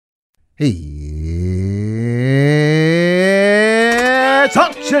It's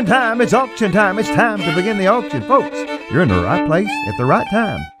auction time! It's auction time! It's time to begin the auction, folks. You're in the right place at the right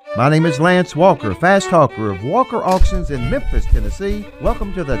time. My name is Lance Walker, fast talker of Walker Auctions in Memphis, Tennessee.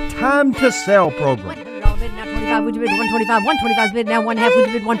 Welcome to the Time to Sell program. $25, would you bid 125, 125's bid now 1/2, would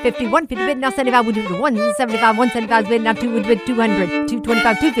you bid 150, 150 bid now 75, would you bid 175, 175's bid now 2, would you bid 200,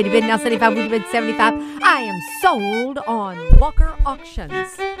 225, 250 bid now 75, would you bid 75. I am sold on Walker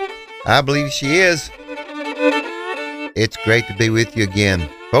Auctions. I believe she is. It's great to be with you again.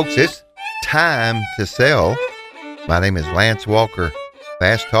 Folks, it's time to sell. My name is Lance Walker,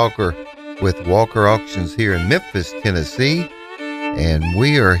 fast talker with Walker Auctions here in Memphis, Tennessee. And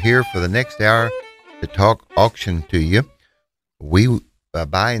we are here for the next hour to talk auction to you. We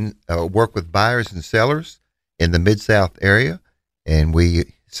work with buyers and sellers in the Mid-South area, and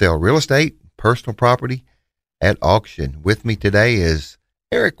we sell real estate, personal property at auction. With me today is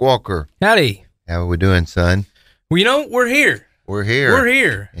Eric Walker. Howdy. How are we doing, son? Well, you know, we're here. We're here. We're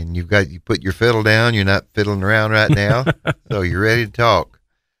here. And you put your fiddle down. You're not fiddling around right now. So you're ready to talk.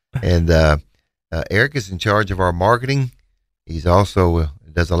 And Eric is in charge of our marketing. He's also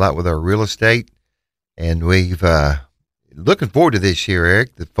does a lot with our real estate. And we've looking forward to this year,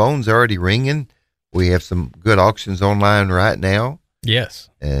 Eric. The phone's already ringing. We have some good auctions online right now. Yes.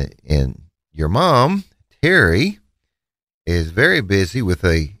 And your mom, Terry, is very busy with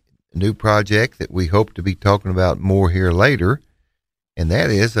a new project that we hope to be talking about more here later. And that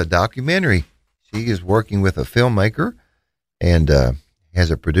is a documentary. She is working with a filmmaker and has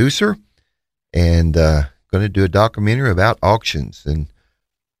a producer and going to do a documentary about auctions. And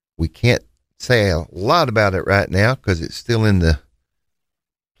we can't say a lot about it right now because it's still in the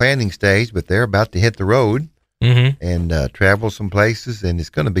planning stage, but they're about to hit the road and travel some places, and it's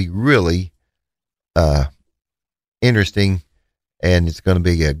going to be really interesting, and it's going to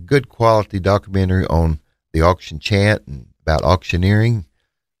be a good quality documentary on the auction chant and about auctioneering.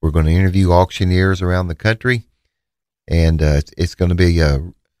 We're going to interview auctioneers around the country, and it's going to be a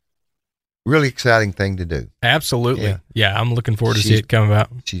really exciting thing to do. Absolutely. Yeah, I'm looking forward to see it come about.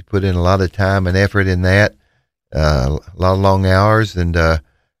 She's put in a lot of time and effort in that, a lot of long hours, and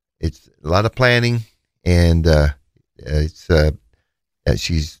it's a lot of planning, and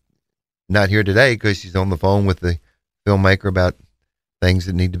she's not here today because she's on the phone with the filmmaker about things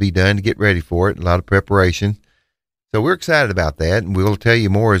that need to be done to get ready for it, a lot of preparation. So we're excited about that, and we'll tell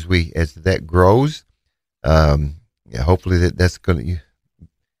you more as that grows. Hopefully that's going to...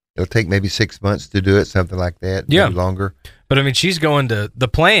 It'll take maybe 6 months to do it, something like that. Yeah. Maybe longer. But, I mean, she's going to the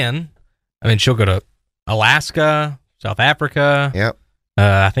plan. I mean, she'll go to Alaska, South Africa. Yep.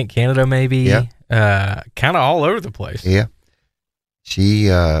 I think Canada maybe. Yeah. Kind of all over the place. Yeah. She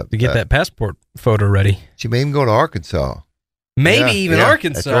to get that passport photo ready. She may even go to Arkansas. Maybe even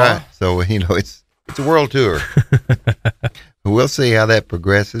Arkansas. That's right. So, it's a world tour. We'll see how that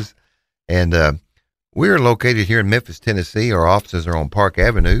progresses. And we're located here in Memphis, Tennessee. Our offices are on Park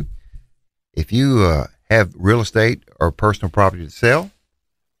Avenue. If you have real estate or personal property to sell,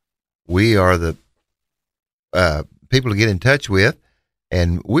 we are the people to get in touch with.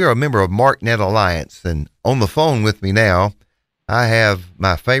 And we are a member of MarkNet Alliance. And on the phone with me now, I have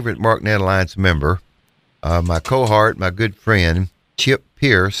my favorite MarkNet Alliance member, my cohort, my good friend, Chip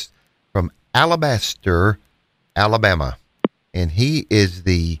Pierce from Alabaster, Alabama. And he is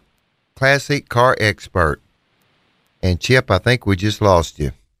the classic car expert. And Chip, I think we just lost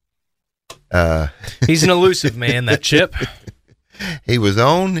you. He's an elusive man, that Chip. He was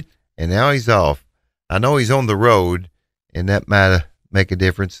on and now he's off. I know he's on the road, and that might make a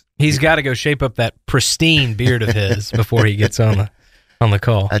difference. He's got to go shape up that pristine beard of his before he gets on the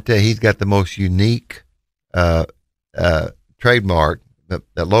call. I tell you, he's got the most unique trademark,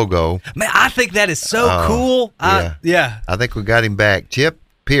 that logo. Man, I think that is so cool. Yeah. I think we got him back. Chip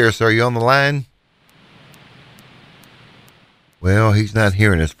Pierce, are you on the line? Well, he's not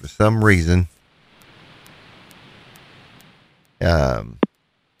hearing us for some reason.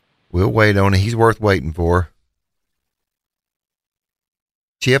 We'll wait on it. He's worth waiting for.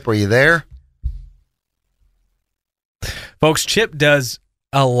 Chip, are you there? Folks, Chip does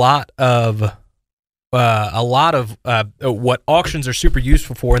a lot of what auctions are super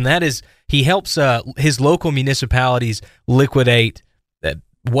useful for, and that is he helps his local municipalities liquidate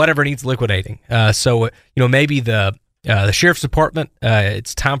whatever needs liquidating. So maybe the sheriff's department,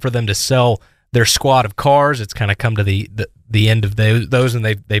 it's time for them to sell their squad of cars. It's kind of come to the end of those, and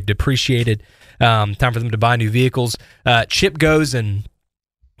they've depreciated. Time for them to buy new vehicles. Chip goes and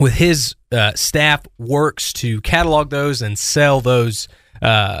with his staff works to catalog those and sell those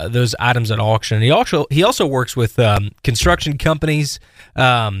those items at auction. He also works with construction companies.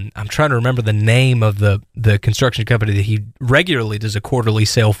 I'm trying to remember the name of the construction company that he regularly does a quarterly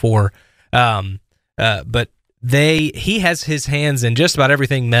sale for. But he has his hands in just about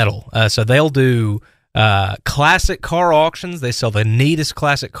everything metal. So they'll do classic car auctions. They sell the neatest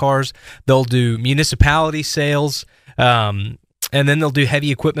classic cars. They'll do municipality sales, and then they'll do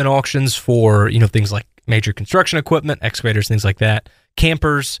heavy equipment auctions for things like major construction equipment, excavators, things like that,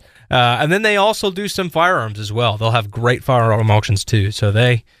 campers, and then they also do some firearms as well. They'll have great firearm auctions too. So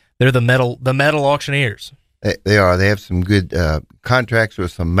they're the metal auctioneers. They are. They have some good contracts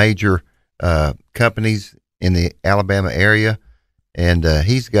with some major companies in the Alabama area, and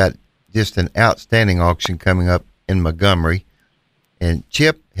he's got just an outstanding auction coming up in Montgomery. And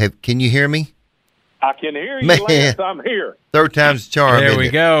Chip, can you hear me? I can hear you, Man. Lance. I'm here. Third time's the charm. There we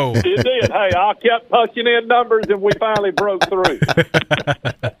go. It did. Hey, I kept punching in numbers, and we finally broke through.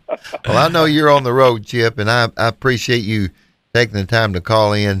 Well, I know you're on the road, Chip, and I appreciate you taking the time to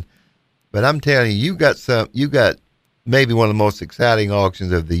call in. But I'm telling you, you got maybe one of the most exciting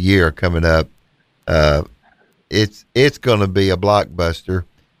auctions of the year coming up. It's going to be a blockbuster,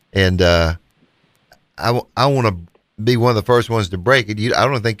 and I want to be one of the first ones to break it. I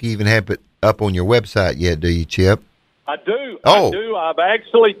don't think you even have it up on your website yet, do you, Chip? I do. Oh. I do. I've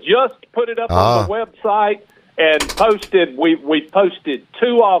actually just put it up on the website and posted. We posted 2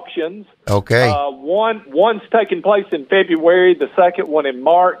 auctions. Okay. One's taking place in February, the second one in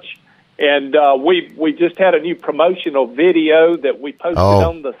March, and we just had a new promotional video that we posted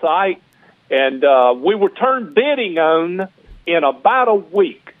on the site, and we were turned bidding on in about a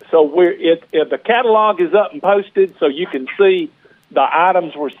week. So the catalog is up and posted, so you can see the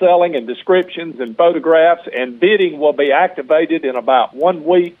items we're selling and descriptions and photographs, and bidding will be activated in about 1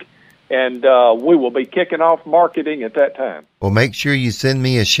 week, and we will be kicking off marketing at that time. Well, make sure you send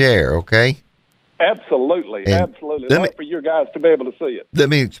me a share, okay? Absolutely, and absolutely. Love for your guys to be able to see it. Let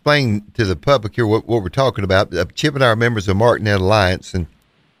me explain to the public here what we're talking about. Chip and I are members of Martinet Alliance, and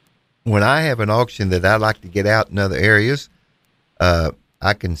when I have an auction that I like to get out in other areas,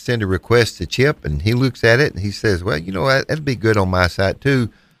 I can send a request to Chip, and he looks at it, and he says, well, that'd be good on my site,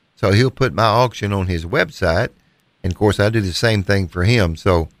 too. So he'll put my auction on his website, and, of course, I do the same thing for him.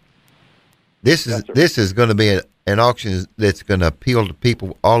 So this is going to be an auction that's going to appeal to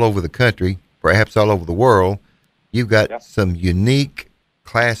people all over the country, perhaps all over the world. You've got some unique,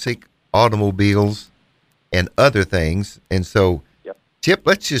 classic automobiles and other things, and so Chip,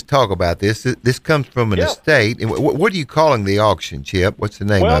 let's just talk about this. This comes from an estate. And what are you calling the auction, Chip? What's the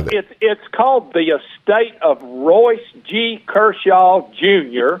name of it? It's called the Estate of Royce G. Kershaw,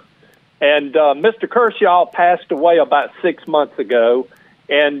 Jr., and Mr. Kershaw passed away about 6 months ago.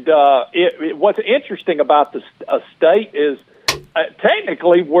 And what's interesting about the estate is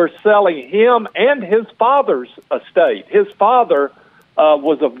technically we're selling him and his father's estate. His father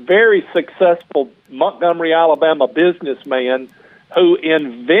was a very successful Montgomery, Alabama businessman who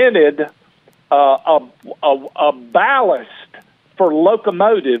invented a ballast for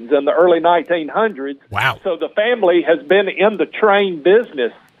locomotives in the early 1900s. Wow. So the family has been in the train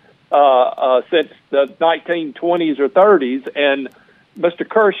business since the 1920s or 30s, and Mr.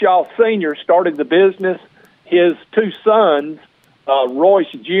 Kershaw Sr. started the business. His 2 sons,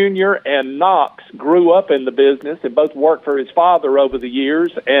 Royce Jr. and Knox, grew up in the business and both worked for his father over the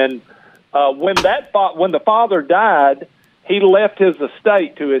years. And when the father died, he left his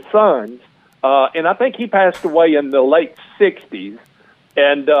estate to his sons, and I think he passed away in the late 60s.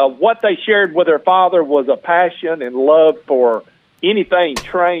 And what they shared with their father was a passion and love for anything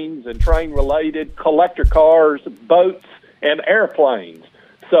trains and train-related, collector cars, boats, and airplanes.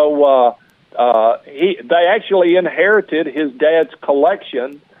 So they actually inherited his dad's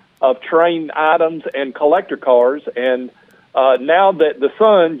collection of train items and collector cars, and now that the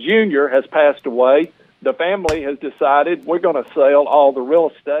son, Junior, has passed away, the family has decided we're going to sell all the real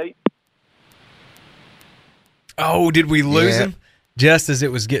estate. Oh, did we lose him? Just as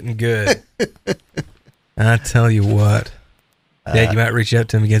it was getting good. I tell you what. Dad, you might reach out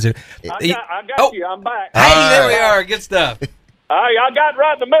to him again. I got you. I'm back. Hey, there we are. Good stuff. I got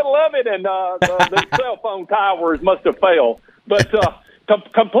right in the middle of it, and the cell phone towers must have failed. But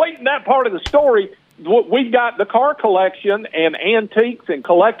completing that part of the story, we've got the car collection and antiques and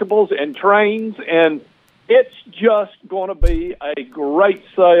collectibles and trains, and it's just going to be a great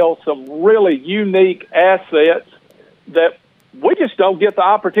sale, some really unique assets that we just don't get the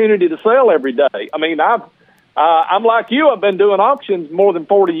opportunity to sell every day. I mean, I'm like you. I've been doing auctions more than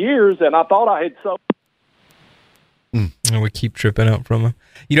 40 years, and I thought I had sold. And we keep tripping out from him.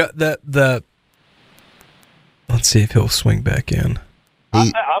 The let's see if he'll swing back in. He,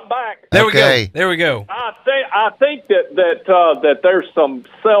 I'm back. There Okay. we go. There we go. I think that there's some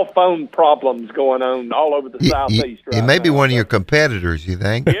cell phone problems going on all over the southeast. He right may be now. one of your competitors, you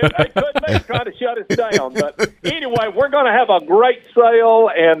think? Yeah, they could be trying to shut us down. But anyway, we're going to have a great sale,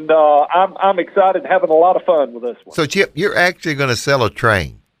 and I'm excited, having a lot of fun with this one. So, Chip, you're actually going to sell a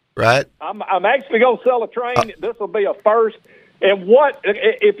train, right? I'm actually going to sell a train. This will be a first. And what,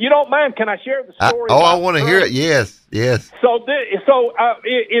 if you don't mind, can I share the story? I want to hear it. Yes. So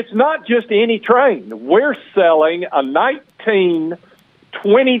it's not just any train. We're selling a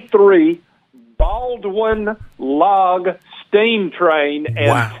 1923 Baldwin log steam train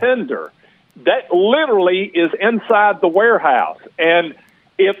and Wow. tender that literally is inside the warehouse. And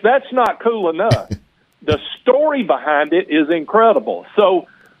if that's not cool enough, the story behind it is incredible. So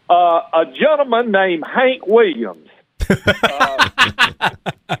a gentleman named Hank Williams, you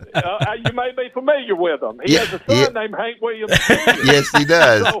may be familiar with him. He has a son named Hank Williams. Yes, he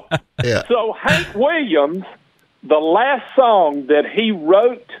does. So Hank Williams, the last song that he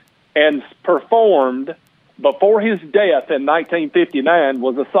wrote and performed before his death in 1959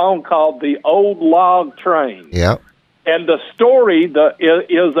 was a song called "The Old Log Train." Yeah. And the story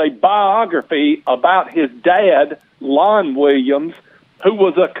is a biography about his dad, Lon Williams, who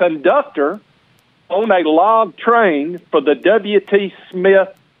was a conductor on a log train for the W.T. Smith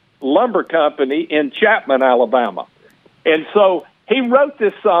Lumber Company in Chapman, Alabama. And so he wrote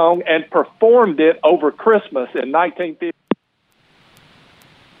this song and performed it over Christmas in 1950.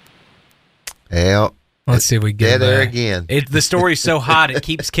 Well, Let's see if we get there back. again. The story's so hot, it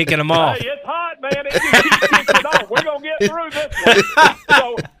keeps kicking them off. Hey, it's hot, man. It just keeps kicking off. We're going to get through this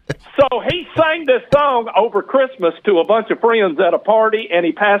one. So he sang this song over Christmas to a bunch of friends at a party, and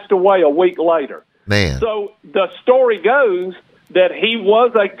he passed away a week later. Man. So the story goes that he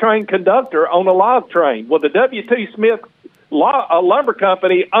was a train conductor on a log train. Well, the W.T. Smith Lumber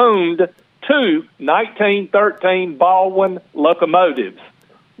Company owned two 1913 Baldwin locomotives.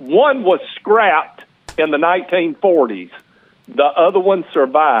 One was scrapped in the 1940s. The other one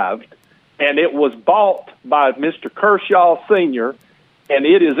survived, and it was bought by Mr. Kershaw Sr., and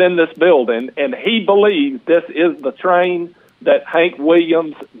it is in this building, and he believes this is the train that Hank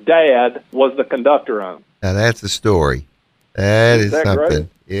Williams' dad was the conductor on. Now, that's a story. That is that something. great?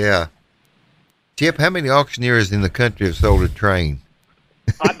 Yeah. Chip, how many auctioneers in the country have sold a train?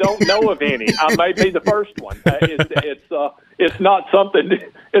 I don't know of any. I may be the first one. It's not something.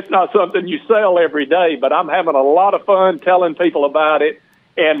 It's not something you sell every day. But I'm having a lot of fun telling people about it.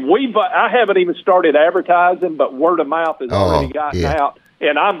 And I haven't even started advertising, but word of mouth has already gotten out.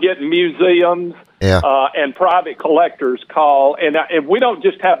 And I'm getting museums and private collectors call. And we don't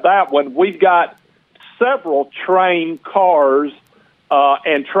just have that one. We've got several train cars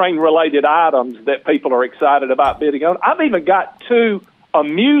and train-related items that people are excited about bidding on. I've even got two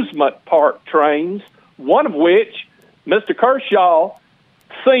amusement park trains, one of which Mr. Kershaw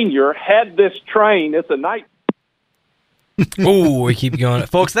Sr. had this train. It's a night. Oh, we keep going.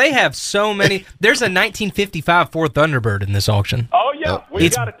 Folks, they have so many. There's a 1955 Ford Thunderbird in this auction. Oh, yeah.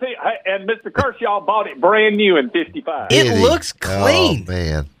 We've got to see. And Mr. Kershaw bought it brand new in 55. It looks clean. Oh,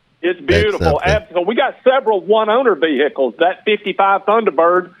 man. It's beautiful. So we got several one-owner vehicles. That 55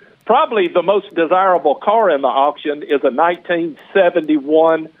 Thunderbird, probably the most desirable car in the auction, is a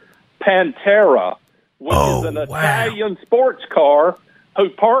 1971 Pantera, which is an Italian sports car who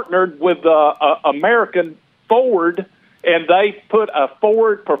partnered with American Ford, and they put a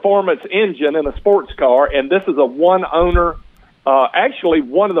Ford performance engine in a sports car, and this is a one-owner, actually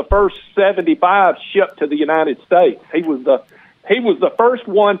one of the first 75 shipped to the United States. He was the first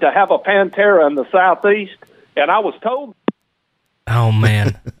one to have a Pantera in the Southeast, and I was told. Oh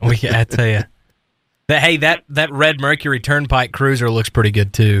man, I tell you, that red Mercury Turnpike Cruiser looks pretty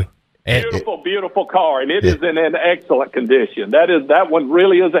good too. Beautiful car, and it is in an excellent condition. That one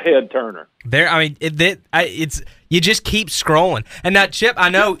really is a head turner. It's you just keep scrolling. And now, Chip, I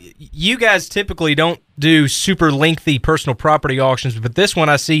know you guys typically don't do super lengthy personal property auctions, but this one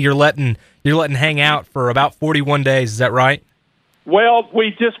I see you're letting hang out for about 41 days. Is that right? Well,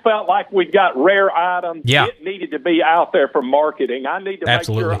 we just felt like we got rare items. Yeah. It needed to be out there for marketing. I need to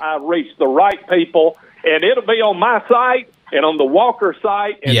Absolutely. make sure I reach the right people, and it'll be on my site and on the Walker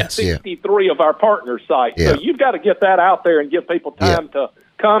site and 63 of our partner sites. Yeah. So you've got to get that out there and give people time to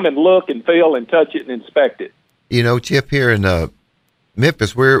come and look and feel and touch it and inspect it. You know, Chip, here in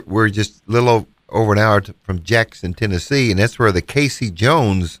Memphis, we're just a little over an hour from Jackson, Tennessee, and that's where the Casey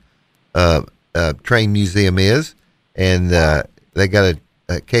Jones train museum is, and they got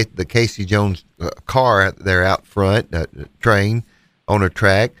the Casey Jones car there out front, train on a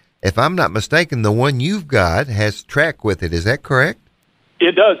track. If I'm not mistaken, the one you've got has track with it. Is that correct?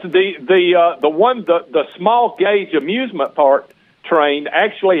 It does. The small gauge amusement park train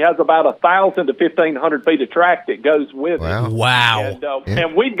actually has about 1,000 to 1,500 feet of track that goes with Wow. it. Wow.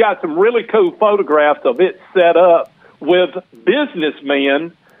 And we've got some really cool photographs of it set up with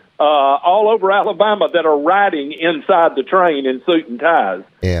businessmen all over Alabama that are riding inside the train in suit and ties.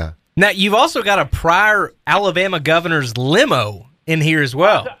 Yeah. Now, you've also got a prior Alabama governor's limo in here as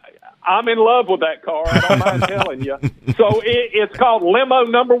well. I'm in love with that car. I don't mind telling you. So it's called Limo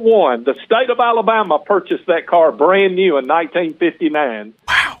Number 1. The state of Alabama purchased that car brand new in 1959.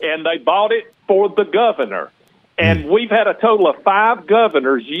 Wow. And they bought it for the governor. And we've had a total of 5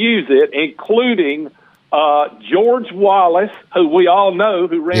 governors use it, including George Wallace, who we all know,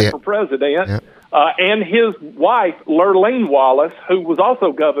 who ran for president, and his wife, Lurleen Wallace, who was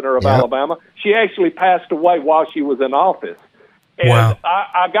also governor of Alabama. She actually passed away while she was in office. And Wow.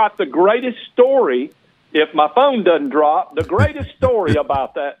 I got the greatest story, if my phone doesn't drop, the greatest story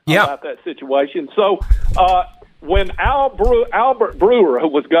about that situation. So when Albert Brewer, who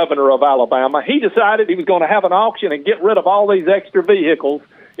was governor of Alabama, he decided he was going to have an auction and get rid of all these extra vehicles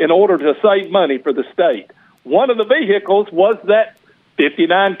in order to save money for the state. One of the vehicles was that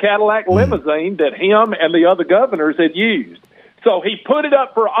 59 Cadillac limousine that him and the other governors had used. So he put it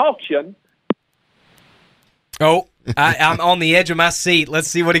up for auction. Oh, I'm on the edge of my seat. Let's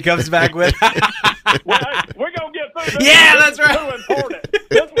see what he comes back with. Well, we're going to get through this. Yeah, This that's was right. Too important.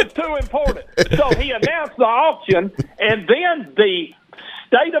 This was too important. So he announced the auction, and then the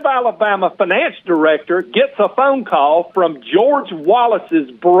state of Alabama finance director gets a phone call from George Wallace's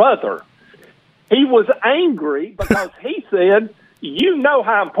brother. He was angry because he said, you know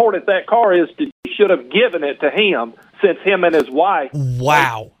how important that car is. You should have given it to him since him and his wife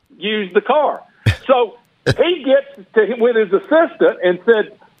Wow. used the car. So he gets to him with his assistant and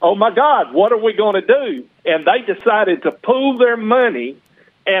said, oh, my God, what are we going to do? And they decided to pool their money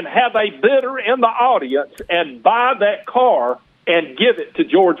and have a bidder in the audience and buy that car and give it to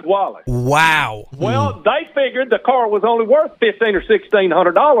George Wallace. Wow. Well, they figured the car was only worth $1,500 or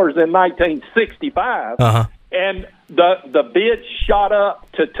 $1,600 in 1965, and the bid shot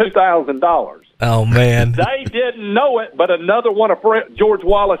up to $2,000. Oh, man. They didn't know it, but another one of George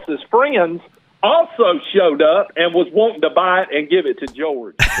Wallace's friends also showed up and was wanting to buy it and give it to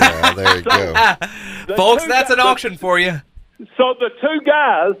George. Well, there you go. Folks, two that's guys- an auction for you. So the two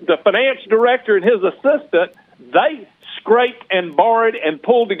guys, the finance director and his assistant, they scraped and borrowed and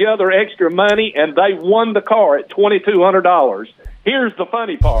pulled together extra money, and they won the car at $2,200. Here's the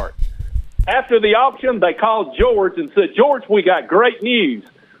funny part. After the auction, they called George and said, George, we got great news.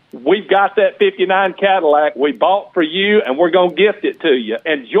 We've got that 59 Cadillac we bought for you, and we're going to gift it to you.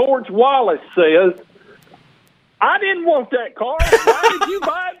 And George Wallace says, I didn't want that car. Why did you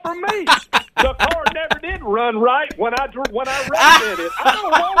buy it from me? The car never did run right when I rode in it. I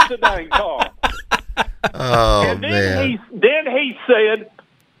don't want the dang car. Oh, And then man. he said,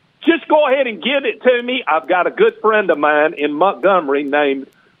 just go ahead and give it to me. I've got a good friend of mine in Montgomery named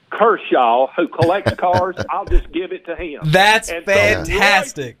Kershaw who collects cars. I'll just give it to him. That's And so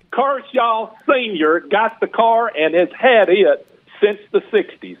fantastic. Roy Kershaw Sr. got the car and has had it since the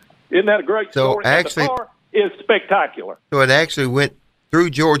 60s. Isn't that a great So story? And actually- the car is spectacular. So it actually went through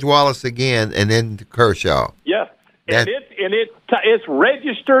George Wallace again and then to Kershaw. Yes. That- And it's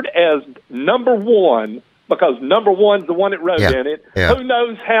registered as number 1 because number 1's the one that rode Yeah, in it. yeah. Who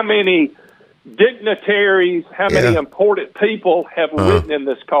knows how many dignitaries, how many Yeah. important people have ridden in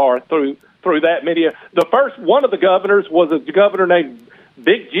this car through that many. The first one of the governors was a governor named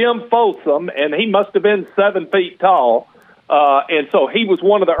Big Jim Folsom, and he must have been 7 feet tall. And so he was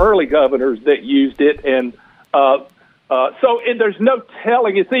one of the early governors that used it. And and there's no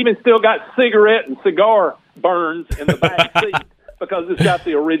telling. It's even still got cigarette and cigar burns in the back seat because it's got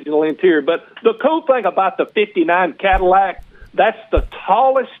the original interior. But the cool thing about the 59 Cadillac, that's the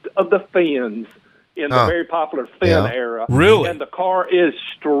tallest of the Fins in the very popular Fin era. Really? And the car is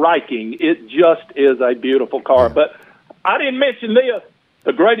striking. It just is a beautiful car. But I didn't mention this.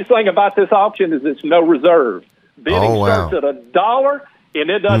 The greatest thing about this auction is it's no reserve. Bidding starts at $1, and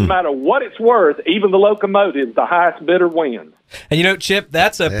it doesn't matter what it's worth. Even the locomotive, the highest bidder wins. And you know, Chip,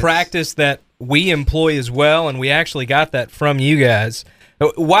 that's a practice that we employ as well, and we actually got that from you guys.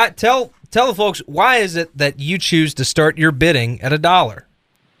 Why? Tell the folks, why is it that you choose to start your bidding at $1?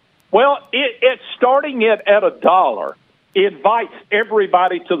 Well, it's starting it at $1. It invites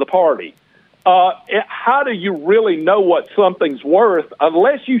everybody to the party. How do you really know what something's worth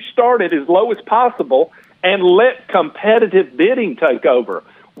unless you start it as low as possible and let competitive bidding take over?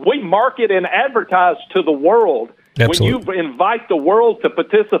 We market and advertise to the world. Absolutely. When you invite the world to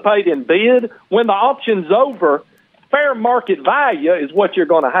participate in bid, when the auction's over, fair market value is what you're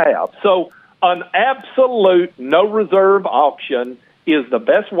going to have. So an absolute no reserve auction is the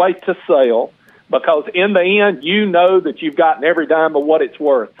best way to sell, because in the end, you know that you've gotten every dime of what it's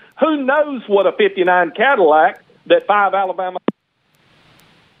worth. Who knows what a 59 Cadillac that 5 Alabama...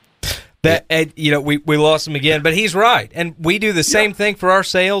 That we lost him again, but he's right, and we do the same thing for our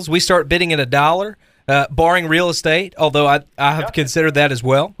sales. We start bidding at $1, barring real estate. Although I have considered that as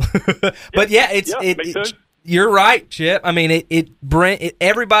well. But you're right, Chip. I mean,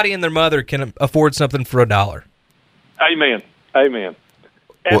 everybody and their mother can afford something for $1. Amen.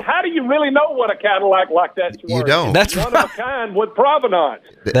 And how do you really know what a Cadillac like that's worth? You don't. That's one of a kind with provenance.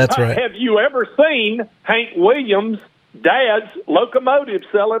 That's right. Have you ever seen Hank Williams' dad's locomotive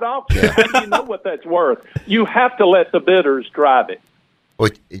sell at auction? How do you know what that's worth? You have to let the bidders drive it. Well,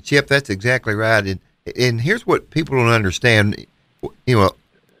 Chip, that's exactly right. And here's what people don't understand.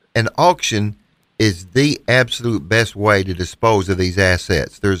 An auction is the absolute best way to dispose of these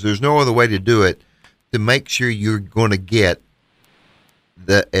assets. There's no other way to do it to make sure you're going to get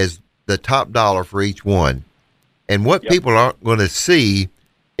the top dollar for each one. And what people aren't going to see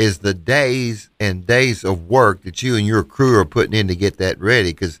is the days and days of work that you and your crew are putting in to get that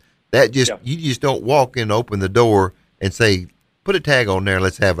ready, because you just don't walk in, open the door, and say, put a tag on there,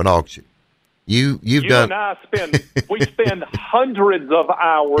 let's have an auction. You and I spend hundreds of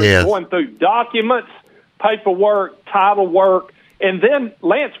hours going through documents, paperwork, title work, and then,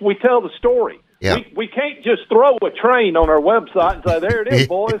 Lance, we tell the story. Yeah. We can't just throw a train on our website and say, there it is,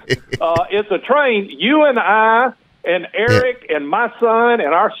 boys. It's a train. You and I and Eric and my son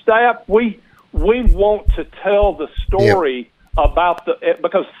and our staff, we want to tell the story about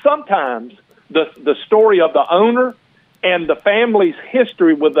because sometimes the story of the owner and the family's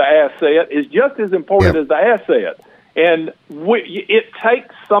history with the asset is just as important as the asset. And it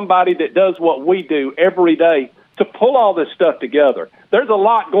takes somebody that does what we do every day to pull all this stuff together. There's a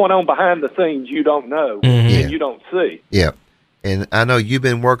lot going on behind the scenes you don't know and you don't see. Yeah. And I know you've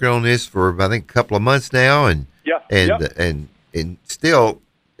been working on this for, I think, a couple of months now, and still,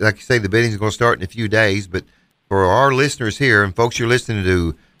 like you say, the bidding is going to start in a few days. But for our listeners here, and folks you're listening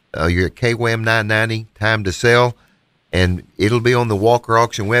to, you're at KWAM 990, Time to Sell, and it'll be on the Walker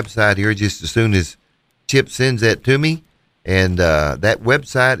Auction website here just as soon as Chip sends that to me. And that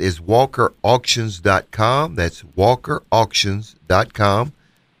website is walkerauctions.com. That's walkerauctions.com.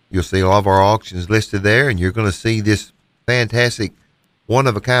 You'll see all of our auctions listed there, and you're going to see this fantastic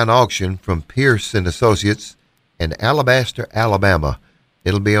one-of-a-kind auction from Pierce and Associates in Alabaster, Alabama.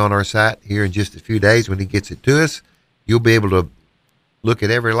 It'll be on our site here in just a few days when he gets it to us. You'll be able to look at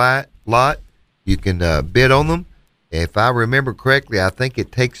every lot. You can bid on them. If I remember correctly, I think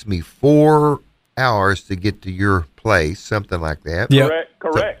it takes me 4 hours to get to your place, something like that. Yeah.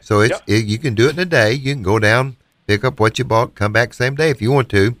 Correct. So it's you can do it in a day. You can go down, pick up what you bought, come back same day if you want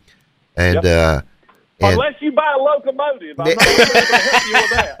to. And unless you buy a locomotive, I'm not going to help you with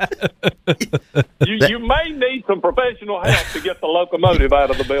that. You may need some professional help to get the locomotive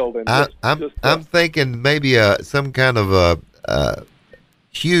out of the building. I'm thinking maybe some kind of a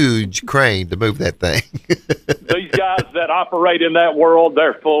huge crane to move that thing. These guys that operate in that world,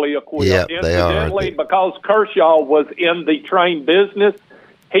 they're fully equipped. Yep, they are. Incidentally, because Kershaw was in the train business,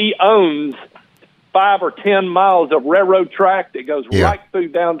 he owns 5 or 10 miles of railroad track that goes right through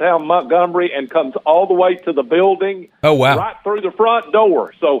downtown Montgomery and comes all the way to the building. Oh, wow. Right through the front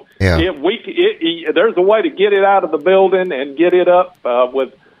door. So there's a way to get it out of the building and get it up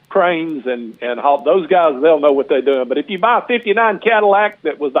with cranes and haul. Those guys, they'll know what they're doing. But if you buy a 59 Cadillac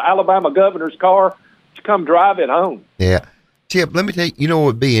that was the Alabama governor's car, just come drive it home. Yeah. Chip, let me tell you, what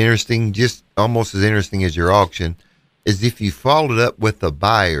would be interesting, just almost as interesting as your auction, is if you followed up with the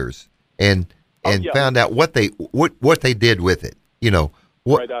buyers and found out what they did with it.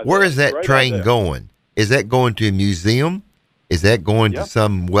 Where is that train going? Is that going to a museum? Is that going to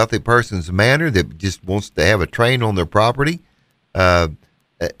some wealthy person's manor that just wants to have a train on their property?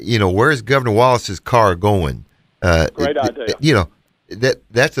 Where's Governor Wallace's car going? Great idea.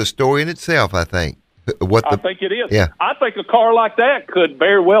 That's a story in itself, I think. I think it is. Yeah. I think a car like that could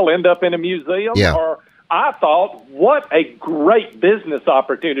very well end up in a museum. Yeah. Or I thought, what a great business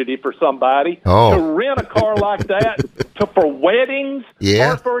opportunity for somebody to rent a car like that for weddings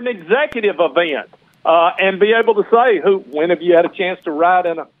or for an executive event, and be able to say, when have you had a chance to ride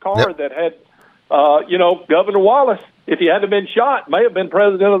in a car that had, Governor Wallace, if he hadn't been shot, may have been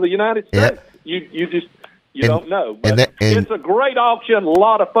president of the United States. You don't know. But it's a great auction, a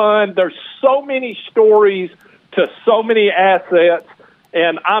lot of fun. There's so many stories to so many assets,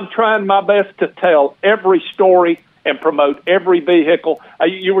 and I'm trying my best to tell every story and promote every vehicle.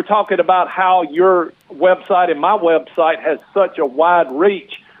 You were talking about how your website and my website has such a wide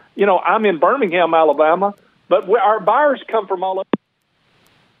reach. You know, I'm in Birmingham, Alabama, but our buyers come from all over.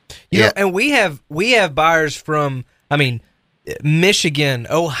 You know, and we have buyers from, I mean, Michigan,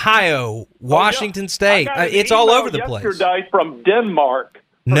 Ohio, Washington State. It's all over the place. Yesterday from Denmark.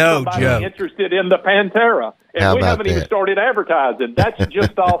 No somebody joke. Interested in the Pantera, and we haven't even started advertising. That's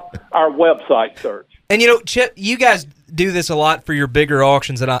just off our website search. And, you know, Chip, you guys do this a lot for your bigger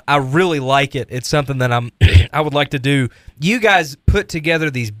auctions, and I really like it. It's something that I would like to do. You guys put together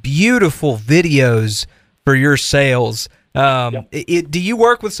these beautiful videos for your sales. Do you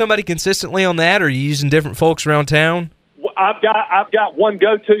work with somebody consistently on that, or are you using different folks around town? I've got one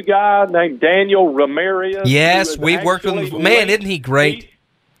go-to guy named Daniel Ramirez. Yes, we've worked with him. Man, isn't he great?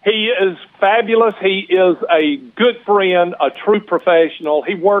 He is fabulous. He is a good friend, a true professional.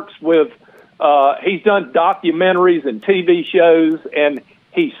 He works with, he's done documentaries and TV shows, and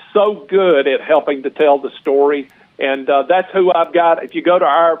he's so good at helping to tell the story. And that's who I've got. If you go to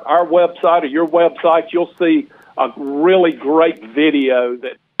our website or your website, you'll see a really great video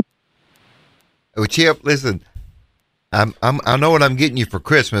that. Oh, Chip, listen. I know what I'm getting you for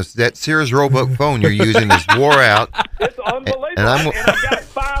Christmas. That Sears Roebuck phone you're using is wore out. It's unbelievable. And I've got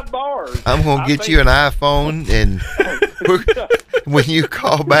 5 bars. I'm going to get you an iPhone, and when you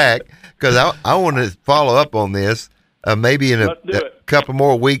call back, because I want to follow up on this, maybe in a couple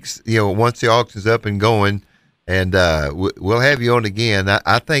more weeks, you know, once the auction's up and going, and we'll have you on again.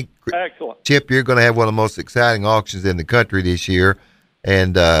 I think, excellent. Chip, you're going to have one of the most exciting auctions in the country this year,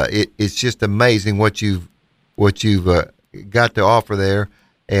 and it's just amazing what you've got to offer there,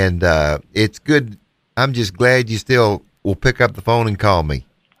 and it's good. I'm just glad you still will pick up the phone and call me.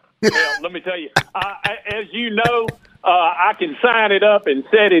 Well, let me tell you, as you know, I can sign it up and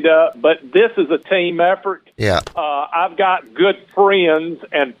set it up, but this is a team effort. Yeah. I've got good friends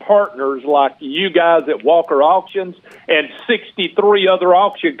and partners like you guys at Walker Auctions and 63 other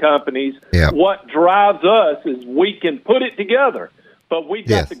auction companies. Yeah. What drives us is we can put it together. But we've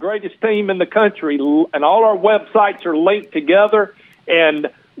got the greatest team in the country, and all our websites are linked together, and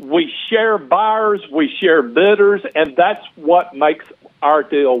we share buyers, we share bidders, and that's what makes our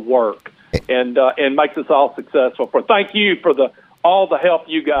deal work and makes us all successful. Thank you for all the help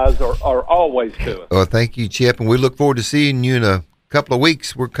you guys are always doing. Well, thank you, Chip, and we look forward to seeing you in a couple of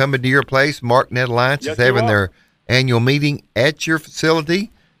weeks. We're coming to your place. MarkNet Alliance is having their annual meeting at your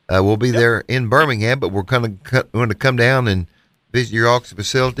facility. We'll be there in Birmingham, but we're going to come down and visit your auction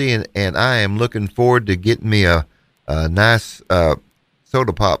facility, and I am looking forward to getting me a nice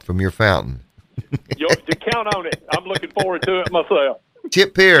soda pop from your fountain. You count on it. I'm looking forward to it myself.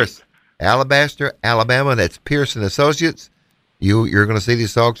 Chip Pierce, Alabaster, Alabama. That's Pierce and Associates. You're going to see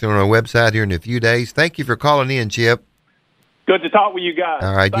this auction on our website here in a few days. Thank you for calling in, Chip. Good to talk with you guys.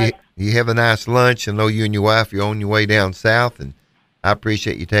 All right, you have a nice lunch. I know you and your wife, you're on your way down south, and I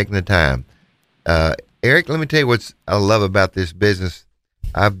appreciate you taking the time. Eric, let me tell you what I love about this business.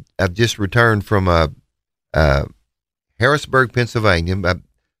 I've just returned from Harrisburg, Pennsylvania. I'm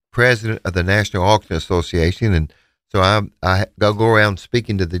president of the National Auction Association, and so I go around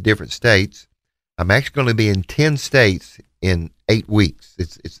speaking to the different states. I'm actually going to be in 10 states in 8 weeks.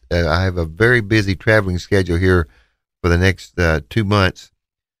 I have a very busy traveling schedule here for the next 2 months.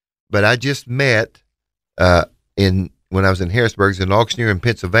 But I just met when I was in Harrisburg, an auctioneer in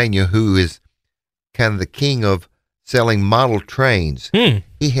Pennsylvania who is kind of the king of selling model trains.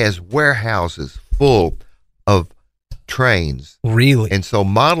 He has warehouses full of trains. Really? And so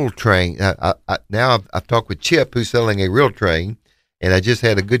model train, now I've talked with Chip, who's selling a real train, and I just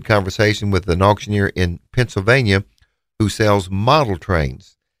had a good conversation with an auctioneer in Pennsylvania who sells model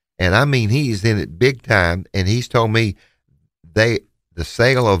trains. And I mean, he's in it big time, and he's told me the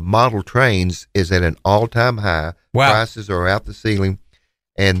sale of model trains is at an all-time high. Wow. Prices are out the ceiling.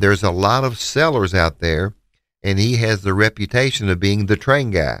 And there's a lot of sellers out there, and he has the reputation of being the train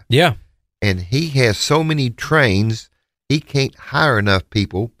guy. Yeah. And he has so many trains, he can't hire enough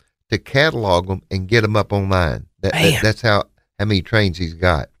people to catalog them and get them up online. That's how many trains he's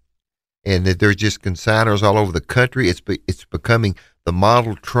got. And that there's just consigners all over the country. It's becoming the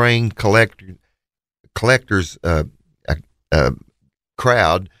model train collectors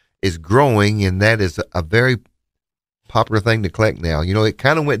crowd is growing, and that is a very popular thing to collect now. You know, it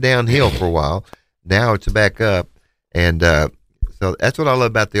kind of went downhill for a while. Now it's back up. And so that's what I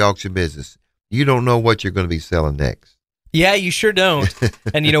love about the auction business. You don't know what you're going to be selling next. Yeah, you sure don't.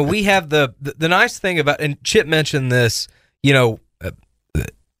 And, you know, we have the nice thing about, and Chip mentioned this, you know,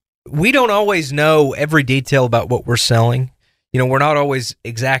 we don't always know every detail about what we're selling. we're not always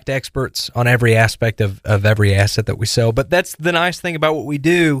exact experts on every aspect of every asset that we sell. But that's the nice thing about what we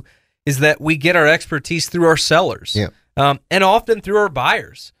do is that we get our expertise through our sellers, and often through our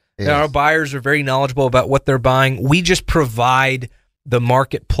buyers. Yes. Our buyers are very knowledgeable about what they're buying. We just provide the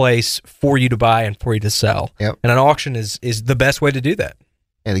marketplace for you to buy and for you to sell. Yep. And an auction is the best way to do that.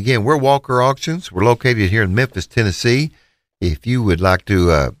 And again, we're Walker Auctions. We're located here in Memphis, Tennessee. If you would like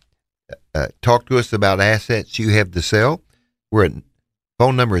to talk to us about assets you have to sell,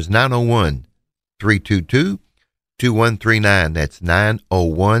 phone number is 901-322-2139. That's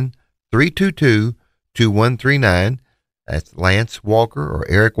 901-322-2139. That's Lance Walker or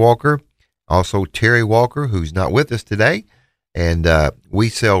Eric Walker. Also Terry Walker, who's not with us today. And we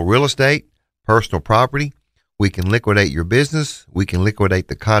sell real estate, personal property. We can liquidate your business. We can liquidate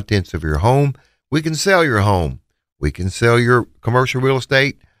the contents of your home. We can sell your home. We can sell your commercial real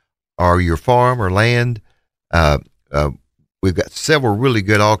estate or your farm or land. We've got several really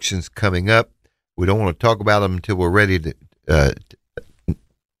good auctions coming up. We don't want to talk about them until we're ready to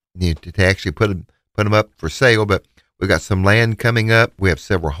actually put them up for sale. But we've got some land coming up. We have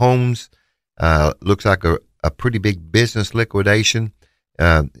several homes. Looks like a pretty big business liquidation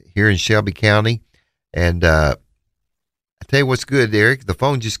here in Shelby County. And I tell you what's good, Eric. The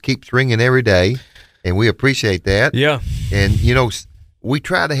phone just keeps ringing every day, and we appreciate that. Yeah. And we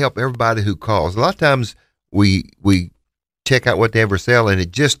try to help everybody who calls. A lot of times we check out what they ever sell, and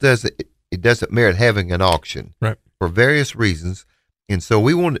it just doesn't merit having an auction, right, for various reasons. And so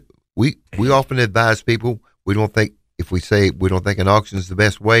we often advise people, we don't think an auction is the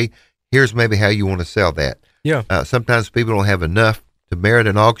best way. Here's maybe how you want to sell that. Yeah. Sometimes people don't have enough to merit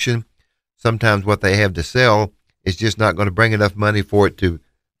an auction. Sometimes what they have to sell is just not going to bring enough money for it to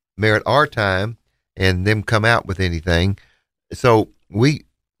merit our time and them come out with anything. So we've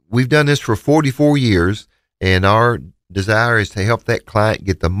done this for 44 years, and our desire is to help that client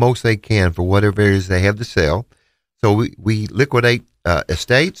get the most they can for whatever it is they have to sell. So we liquidate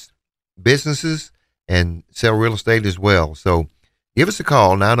estates, businesses, and sell real estate as well. So give us a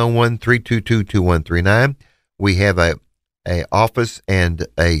call, 901-322-2139. We have a office and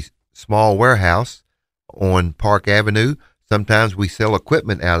a small warehouse on Park Avenue. Sometimes we sell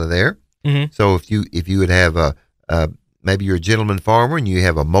equipment out of there. Mm-hmm. So if you would have maybe you're a gentleman farmer and you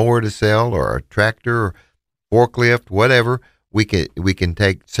have a mower to sell or a tractor or forklift, whatever, we can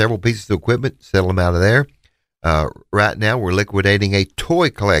take several pieces of equipment, sell them out of there. Right now we're liquidating a toy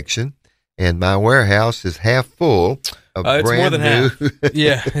collection, and my warehouse is half full of it's brand more than new. half.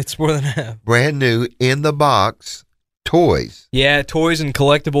 Yeah, it's more than half. Brand new in the box toys. Yeah, toys and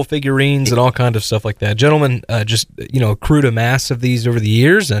collectible figurines and all kinds of stuff like that. Gentlemen just accrued a mass of these over the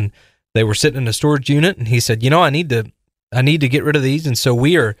years, and they were sitting in a storage unit, and he said, I need to get rid of these, and so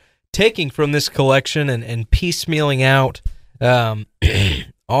we are taking from this collection and piecemealing out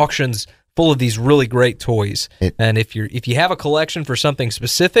auctions full of these really great toys. And if you have a collection for something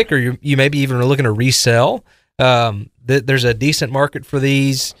specific, or you maybe even are looking to resell, there's a decent market for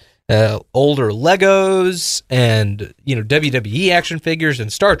these older Legos and WWE action figures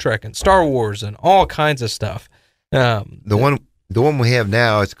and Star Trek and Star Wars and all kinds of stuff. The one we have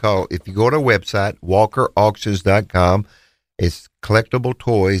now is called, if you go to our website, walkerauctions.com, it's collectible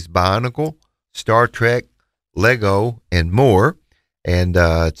toys, Bionicle, Star Trek, Lego, and more. And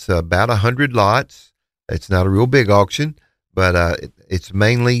it's about 100 lots. It's not a real big auction, but it's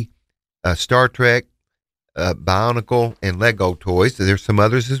mainly Star Trek, Bionicle, and Lego toys. There's some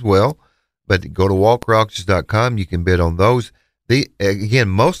others as well, but go to walkerauctions.com. You can bid on those. Again,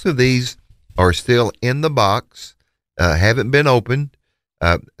 most of these are still in the box, haven't been opened.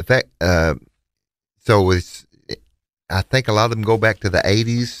 In fact, so I think a lot of them go back to the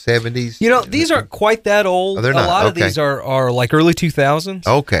 80s, 70s. These aren't quite that old. Oh, they're not. A lot of Okay. these are like early 2000s.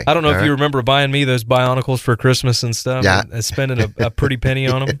 Okay. I don't know All if right. you remember buying me those Bionicles for Christmas and stuff, Yeah. and spending a pretty penny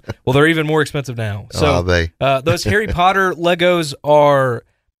on them. Well, they're even more expensive now. Oh, So those Harry Potter Legos are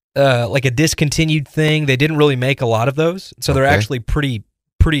like a discontinued thing. They didn't really make a lot of those, so they're Okay. actually pretty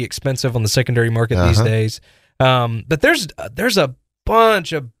expensive on the secondary market these Uh-huh. days. But there's a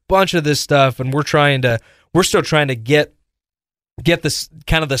bunch of this stuff, and we're still trying to get this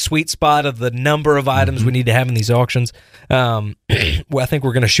kind of the sweet spot of the number of items we need to have in these auctions. Well, I think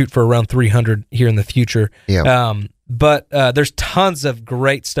we're going to shoot for around 300 here in the future. Yeah. But there's tons of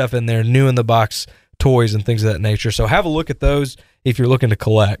great stuff in there, new in the box toys and things of that nature. So have a look at those if you're looking to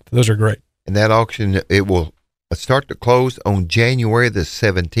collect. Those are great. And that auction, it will start to close on January the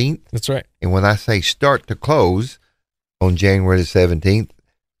 17th. That's right. And when I say start to close on January the 17th,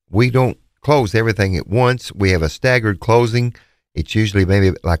 we don't close everything at once. We have a staggered closing. It's usually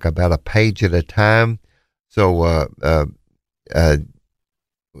maybe like about a page at a time. So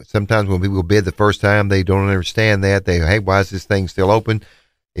sometimes when people bid the first time, they don't understand that. Hey, why is this thing still open?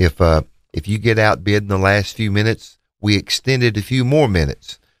 If you get outbid in the last few minutes, we extended a few more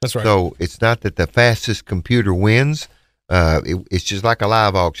minutes. That's right. So it's not that the fastest computer wins. It's just like a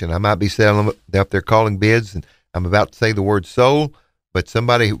live auction. I might be selling them up there calling bids, and I'm about to say the word sold, but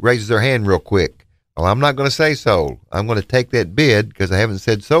somebody raises their hand real quick. Well, I'm not going to say sold. I'm going to take that bid because I haven't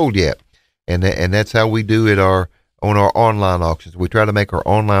said sold yet. And that's how we do it on our online auctions. We try to make our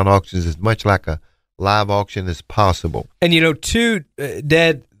online auctions as much like a live auction as possible. And,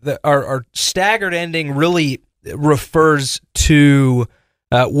 Dad, our staggered ending really refers to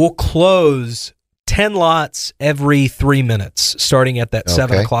we'll close 10 lots every 3 minutes, starting at that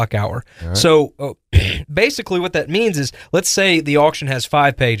 7 o'clock hour. Right. So basically what that means is, let's say the auction has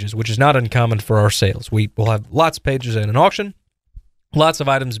 5 pages, which is not uncommon for our sales. We will have lots of pages in an auction, lots of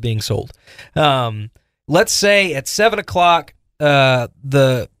items being sold. Let's say at 7 o'clock, if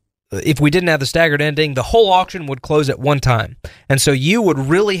we didn't have the staggered ending, the whole auction would close at one time. And so you would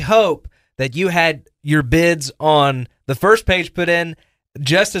really hope that you had your bids on the first page put in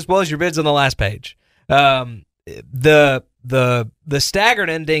just as well as your bids on the last page. The staggered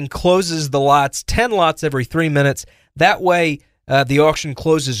ending closes the lots, 10 lots every 3 minutes. That way, the auction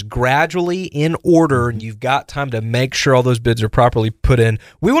closes gradually in order, and you've got time to make sure all those bids are properly put in.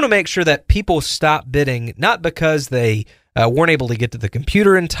 We want to make sure that people stop bidding, not because they weren't able to get to the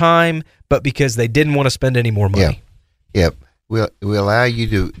computer in time, but because they didn't want to spend any more money. Yeah. We allow you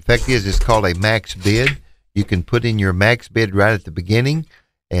to, in fact, it's called a max bid. You can put in your max bid right at the beginning.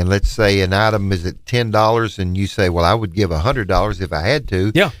 And let's say an item is at $10 and you say, well, I would give $100 if I had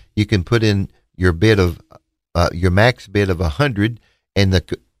to. Yeah. You can put in your bid of, your max bid of 100, and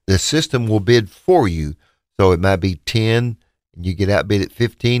the system will bid for you. So it might be 10 and you get outbid at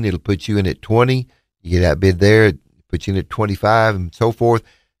 15. It'll put you in at 20. You get outbid there, it puts you in at 25 and so forth.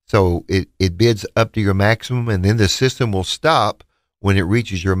 So it bids up to your maximum, and then the system will stop when it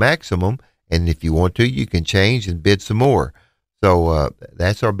reaches your maximum. And if you want to, you can change and bid some more. So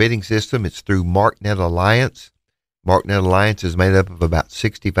that's our bidding system. It's through MarkNet Alliance. MarkNet Alliance is made up of about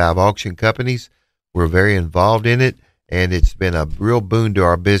 65 auction companies. We're very involved in it, and it's been a real boon to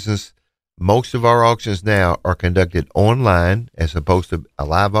our business. Most of our auctions now are conducted online as opposed to a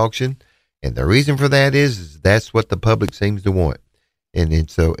live auction. And the reason for that is that's what the public seems to want. And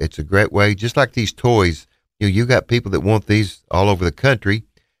so it's a great way, just like these toys. You got people that want these all over the country,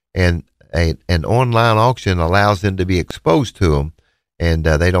 and an online auction allows them to be exposed to them, and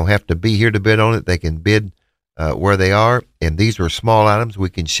they don't have to be here to bid on it. They can bid where they are, and these are small items. We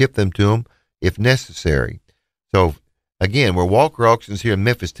can ship them to them if necessary. So, again, we're Walker Auctions here in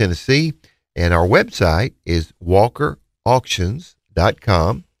Memphis, Tennessee, and our website is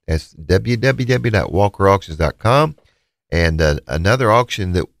walkerauctions.com. That's www.walkerauctions.com. And another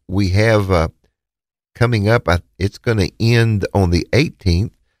auction that we have coming up, it's going to end on the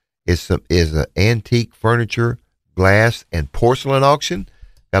 18th, is an antique furniture, glass, and porcelain auction.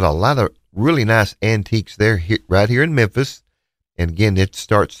 Got a lot of really nice antiques there right here in Memphis. And again, it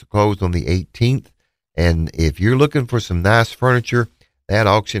starts to close on the 18th. And if you're looking for some nice furniture, that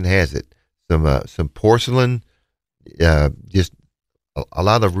auction has it. Some porcelain, just a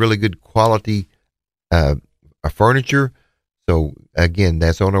lot of really good quality furniture. So again,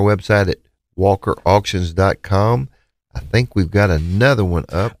 that's on our website at walkerauctions.com. I think we've got another one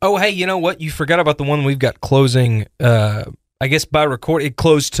up. Oh, hey, you know what? You forgot about the one we've got closing, I guess by record, it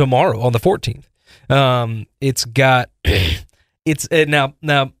closed tomorrow on the 14th. It's got, now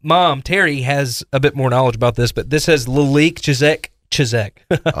Mom, Terry has a bit more knowledge about this, but this has Lalique Chizek,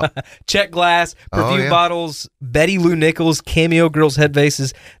 check glass, perfume bottles, Betty Lou Nichols, Cameo Grills head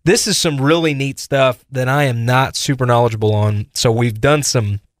vases. This is some really neat stuff that I am not super knowledgeable on. So we've done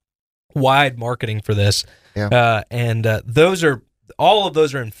some wide marketing for this. Yeah. And all of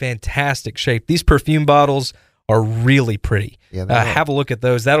those are in fantastic shape. These perfume bottles are really pretty. Yeah, have a look at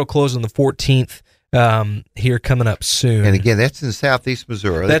those. That'll close on the 14th. Here coming up soon. And again, that's in Southeast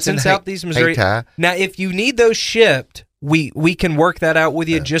Missouri. That's in Southeast Missouri. Now, if you need those shipped, we can work that out with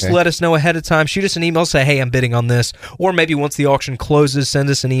you. Okay. Just let us know ahead of time. Shoot us an email, say, hey, I'm bidding on this. Or maybe once the auction closes, send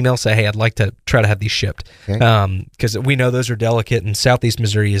us an email, say, hey, I'd like to try to have these shipped. Because we know those are delicate, and Southeast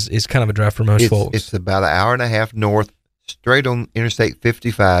Missouri is kind of a drive for most folks. It's about an hour and a half north, straight on Interstate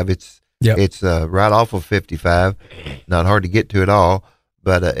 55. It's right off of 55. Not hard to get to at all,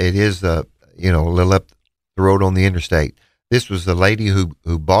 but it is a little up the road on the interstate. This was the lady who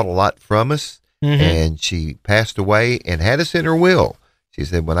bought a lot from us, and she passed away and had us in her will. She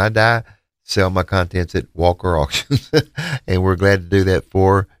said, when I die, sell my contents at Walker Auctions. And we're glad to do that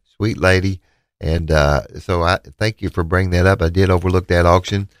for her. Sweet lady. And so I thank you for bringing that up. I did overlook that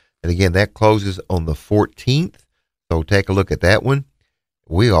auction. And again, that closes on the 14th. So take a look at that one.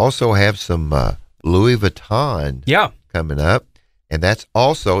 We also have some Louis Vuitton coming up. And that's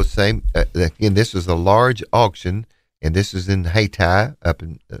also the same. Again, this is a large auction, and this is in Hayti up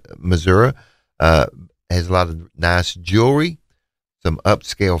in Missouri. Has a lot of nice jewelry, some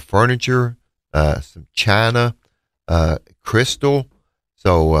upscale furniture, some china, crystal.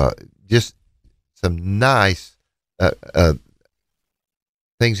 So just some nice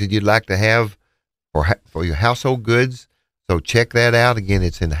things that you'd like to have for your household goods. So check that out. Again,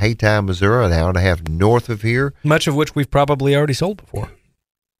 it's in Hayti, Missouri, an hour and a half north of here. Much of which we've probably already sold before.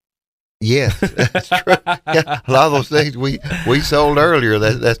 Yes, that's true. Yeah, a lot of those things we sold earlier.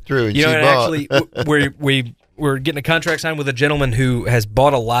 That's true. And you know, she bought. actually, we're getting a contract signed with a gentleman who has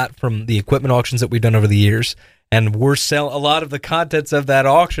bought a lot from the equipment auctions that we've done over the years, and we're selling a lot of the contents of that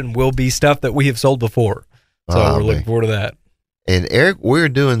auction will be stuff that we have sold before. So we're looking forward to that. And Eric, we're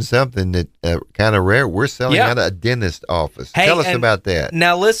doing something that kind of rare. We're selling out of a dentist office. Hey, tell us about that.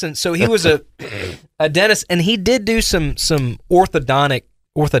 Now, listen. So he was a dentist, and he did do some orthodontic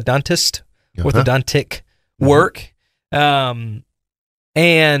work.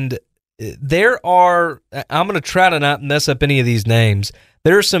 And there are. I'm going to try to not mess up any of these names.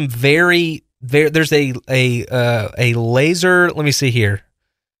 There are some there's a laser. Let me see here.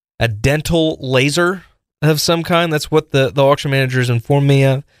 A dental laser of some kind. That's what the auction managers informed me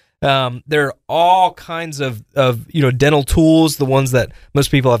of. There are all kinds of dental tools, the ones that most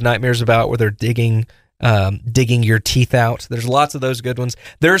people have nightmares about, where they're digging your teeth out. There's lots of those good ones.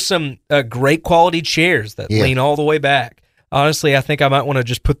 There's some great quality chairs that lean all the way back. Honestly, I think I might want to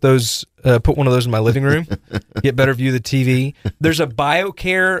just put one of those in my living room, get better view of the TV. There's a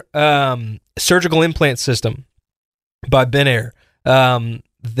BioCare surgical implant system by BenAir.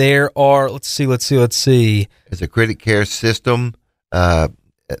 There are, let's see. It's a Critic Care system.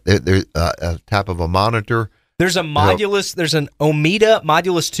 There's a type of a monitor. There's an Omida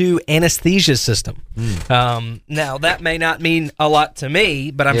Modulus 2 anesthesia system. Now, that may not mean a lot to me,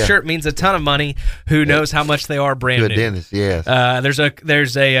 but I'm sure it means a ton of money. Who knows how much they are brand new. To a dentist, yes.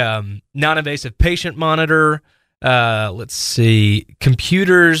 There's a non-invasive patient monitor. Let's see,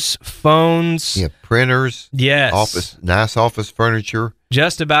 computers, phones. Yeah, printers. Yes. Nice office furniture.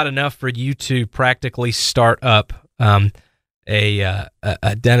 Just about enough for you to practically start up a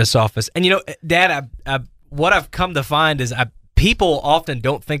dentist's office. And, Dad, what I've come to find is people often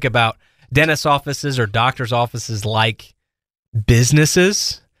don't think about dentist offices or doctor's offices like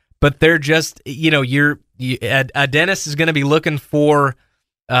businesses, but they're just, a dentist is going to be looking for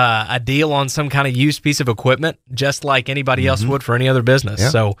a deal on some kind of used piece of equipment, just like anybody else would for any other business.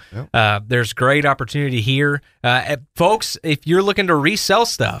 Yep. So there's great opportunity here. Folks, if you're looking to resell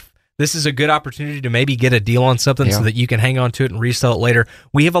stuff, this is a good opportunity to maybe get a deal on something so that you can hang on to it and resell it later.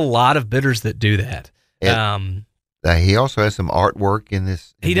 We have a lot of bidders that do that. He also has some artwork in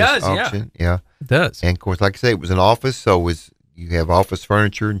this. He does, auction. Yeah. It does. And of course, like I say, it was an office, so you have office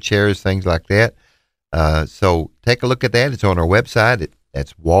furniture and chairs, things like that. So take a look at that. It's on our website.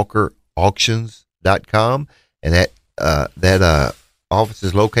 That's WalkerAuctions.com, and that office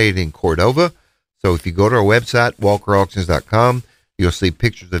is located in Cordova. So if you go to our website, WalkerAuctions.com, you'll see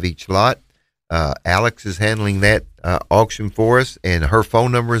pictures of each lot. Alex is handling that auction for us, and her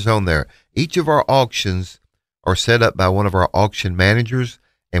phone number is on there. Each of our auctions are set up by one of our auction managers,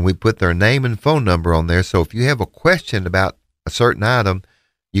 and we put their name and phone number on there. So if you have a question about a certain item,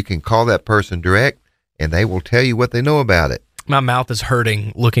 you can call that person direct, and they will tell you what they know about it. My mouth is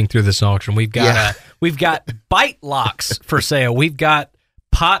hurting looking through this auction. We've got bite locks for sale. We've got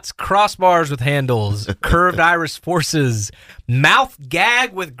Potts crossbars with handles, curved iris forces, mouth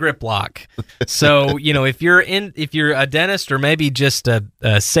gag with grip lock. So, if you're a dentist or maybe just a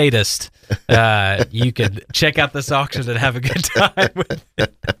sadist, you could check out this auction and have a good time with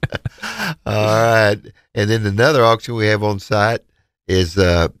it. All right. And then another auction we have on site is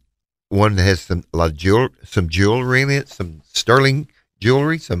one that has some jewelry in it, some sterling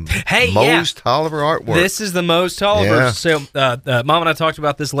jewelry, some Mose Tolliver artwork. This is the Mose Tolliver. Yeah. So, Mom and I talked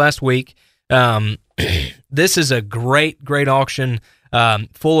about this last week. This is a great auction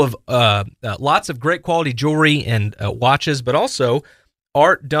full of lots of great quality jewelry and watches, but also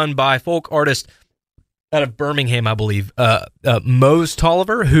art done by folk artist out of Birmingham, I believe, Mose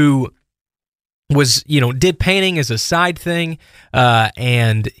Tolliver, who was, did painting as a side thing,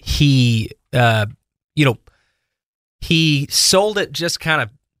 and he sold it just kind of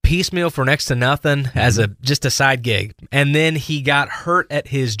piecemeal for next to nothing as just a side gig. And then he got hurt at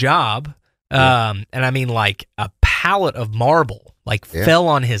his job, and I mean, like a pallet of marble, fell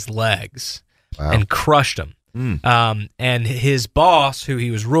on his legs. Wow. and crushed them. And his boss, who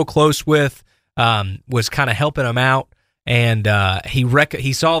he was real close with, was kind of helping him out. And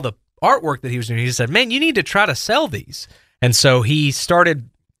he saw the artwork that he was doing. He said, "Man, you need to try to sell these." And so he started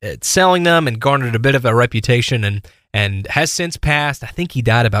selling them and garnered a bit of a reputation, and has since passed. I think he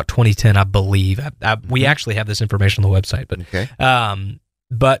died about 2010, I believe. We actually have this information on the website, but Okay.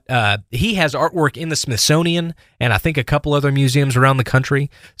 But he has artwork in the Smithsonian and I think a couple other museums around the country.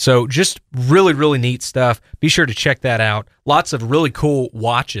 So just really, really neat stuff. Be sure to check that out. Lots of really cool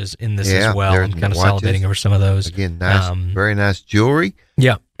watches in this as well. there's I'm kind of watches. salivating over some of those. Again, nice, very nice jewelry.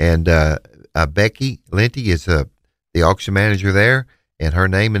 Yeah. And Becky Linty is the auction manager there, and her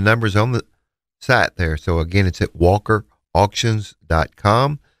name and numbers on the site there. So again, it's at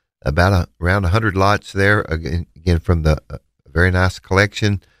walkerauctions.com. Around 100 lots there. Again from the very nice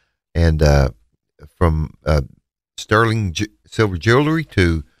collection, and from sterling silver jewelry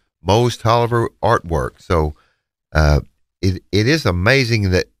to Moe's Tolliver artwork. So it is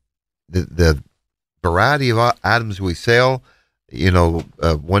amazing that the variety of items we sell.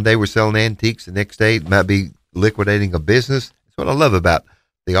 One day we're selling antiques, the next day it might be liquidating a business. That's what I love about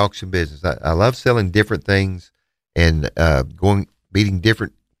the auction business. I love selling different things and meeting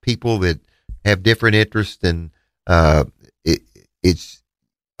different people that have different interests, and it's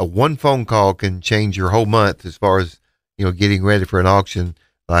a one phone call can change your whole month as far as getting ready for an auction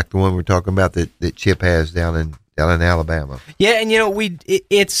like the one we're talking about that Chip has down in Alabama. Yeah, and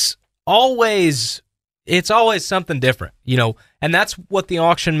it's always something different, and that's what the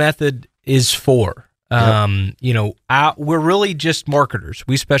auction method is for. We're really just marketers.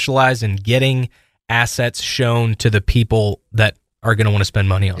 We specialize in getting assets shown to the people that are going to want to spend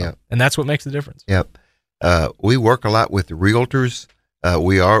money on them, and that's what makes the difference. Yep. We work a lot with the realtors.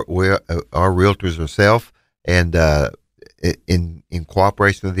 We are realtors ourselves, and in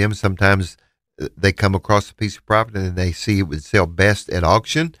cooperation with them, sometimes they come across a piece of property and they see it would sell best at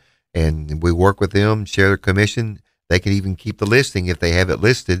auction, and we work with them, share their commission. They can even keep the listing if they have it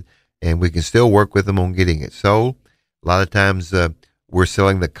listed, and we can still work with them on getting it sold. A lot of times we're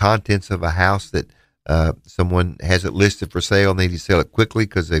selling the contents of a house that someone has it listed for sale and they need to sell it quickly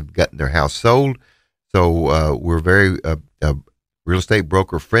because they've gotten their house sold. So we're very real estate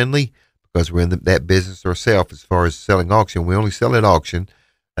broker friendly because we're in that business ourselves as far as selling auction. We only sell at auction.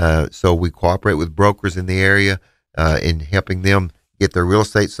 So we cooperate with brokers in the area in helping them get their real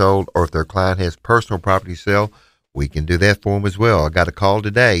estate sold, or if their client has personal property to sell, we can do that for them as well. I got a call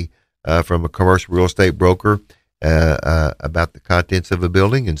today from a commercial real estate broker about the contents of a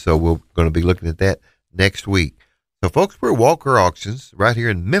building, and so we're going to be looking at that next week. So, folks, we're Walker Auctions right here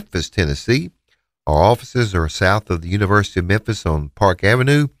in Memphis, Tennessee. Our offices are south of the University of Memphis on Park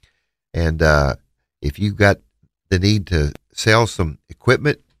Avenue, and if you've got the need to sell some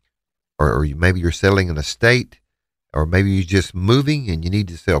equipment, or maybe you're selling an estate, or maybe you're just moving and you need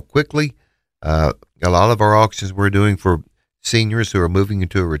to sell quickly, a lot of our auctions we're doing for seniors who are moving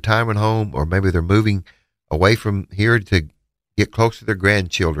into a retirement home, or maybe they're moving away from here to get close to their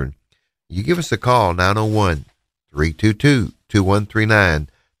grandchildren. You give us a call, 901-322-2139.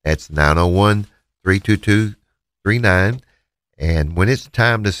 That's 901-322-39. And when it's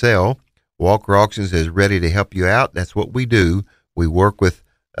time to sell, Walker Auctions is ready to help you out. That's what we do. We work with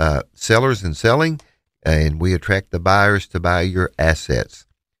sellers in selling, and we attract the buyers to buy your assets.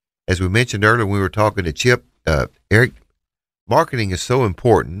 As we mentioned earlier when we were talking to Chip, Eric, marketing is so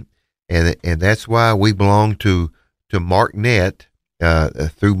important, and that's why we belong to MarkNet,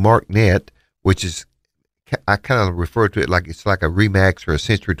 through MarkNet, which is, I kind of refer to it like it's like a Remax or a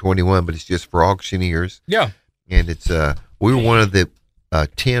Century 21, but it's just for auctioneers. Yeah. And it's we were one of the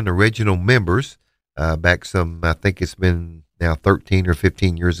 10 original members back I think it's been now 13 or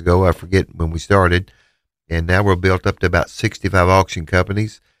 15 years ago. I forget when we started. And now we're built up to about 65 auction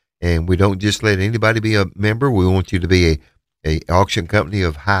companies. And we don't just let anybody be a member. We want you to be a auction company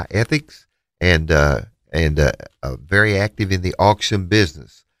of high ethics and very active in the auction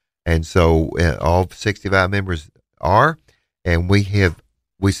business. And so all 65 members are, and we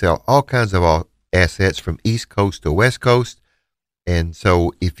sell all kinds of assets from East Coast to West Coast. And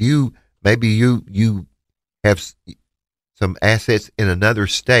so if you have some assets in another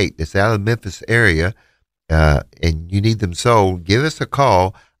state that's out of the Memphis area, and you need them sold, give us a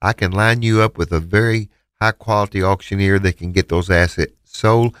call. I can line you up with a very high quality auctioneer that can get those assets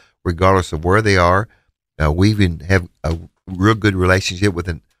sold regardless of where they are. We even have a real good relationship with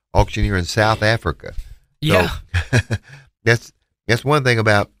an auctioneer in South Africa. Yeah. So, that's one thing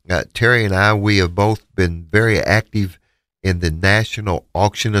about Terry and I. We have both been very active in the National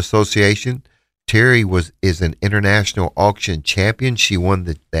Auction Association. Terry is an international auction champion. She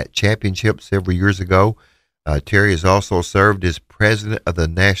won that championship several years ago. Terry has also served as president of the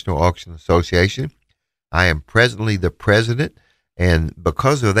National Auction Association. I am presently the president, and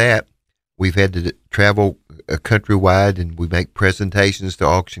because of that, we've had to travel countrywide, and we make presentations to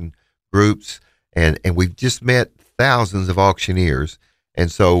auction groups, and we've just met thousands of auctioneers. And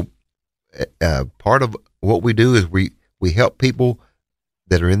so part of what we do is we help people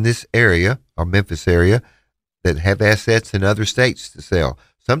that are in this area, our Memphis area, that have assets in other states to sell.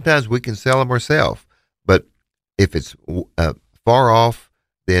 Sometimes we can sell them ourselves, but if it's far off,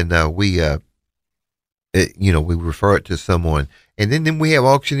 then we refer it to someone. And then we have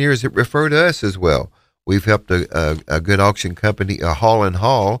auctioneers that refer to us as well. We've helped a good auction company, Hall and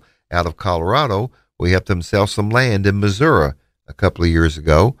Hall, out of Colorado. We helped them sell some land in Missouri a couple of years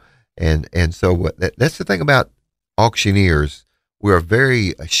ago. And so that's the thing about auctioneers. We're a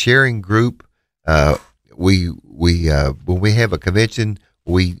very sharing group. When we have a convention,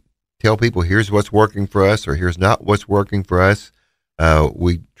 we tell people here's what's working for us or here's not what's working for us.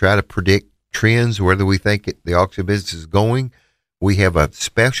 We try to predict trends, whether we think the auction business is going. We have a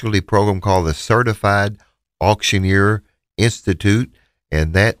specialty program called the Certified Auctioneer Institute,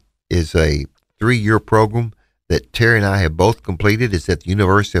 and that is a 3-year program that Terry and I have both completed. It's at the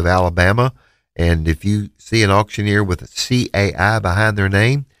University of Alabama. And if you see an auctioneer with a CAI behind their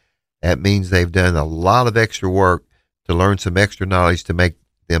name, that means they've done a lot of extra work to learn some extra knowledge to make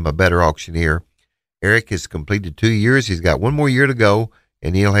them a better auctioneer. Eric has completed 2 years. He's got 1 more year to go,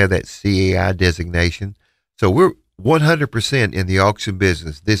 and he'll have that CAI designation. So we're 100% in the auction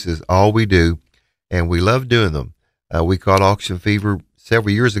business. This is all we do, and we love doing them. We caught auction fever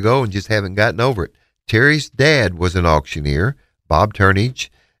several years ago and just haven't gotten over it. Terry's dad was an auctioneer, Bob Turnage,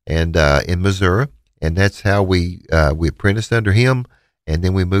 and in Missouri, and that's how we apprenticed under him, and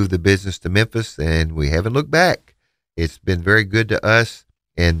then we moved the business to Memphis, and we haven't looked back. It's been very good to us,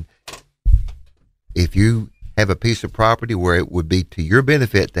 and if you have a piece of property where it would be to your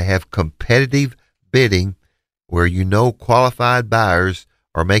benefit to have competitive bidding, where qualified buyers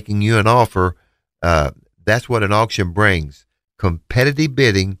are making you an offer, that's what an auction brings. Competitive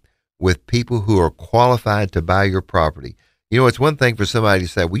bidding with people who are qualified to buy your property. It's one thing for somebody to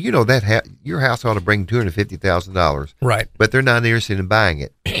say, well, your house ought to bring $250,000. Right. But they're not interested in buying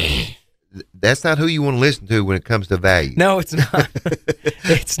it. That's not who you want to listen to when it comes to value. No, it's not.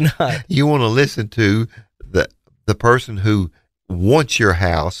 It's not. You want to listen to the person who wants your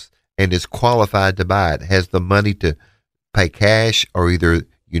house and is qualified to buy it, has the money to pay cash, or either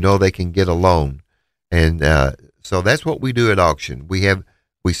they can get a loan. And so that's what we do at auction.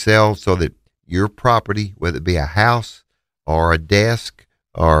 We sell so that your property, whether it be a house or a desk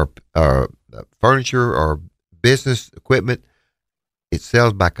or furniture or business equipment, it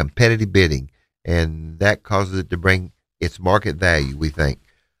sells by competitive bidding, and that causes it to bring its market value, we think.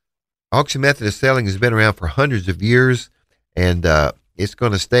 Auction method of selling has been around for hundreds of years, and it's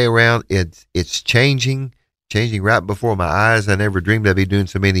going to stay around. It's changing right before my eyes. I never dreamed I'd be doing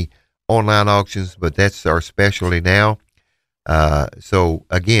so many online auctions, but that's our specialty now. So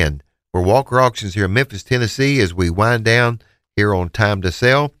again, we're Walker Auctions here in Memphis, Tennessee, as we wind down here on Time to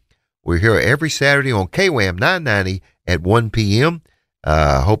Sell. We're here every Saturday on KWAM 990 at 1 p.m.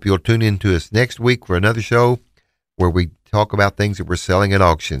 Hope you'll tune in to us next week for another show where we talk about things that we're selling at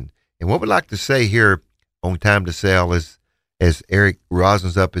auction. And what we'd like to say here on Time to Sell is, as Eric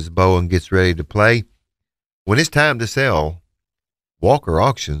rosins up his bow and gets ready to play, when it's time to sell, Walker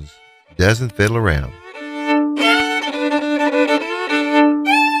Auctions doesn't fiddle around.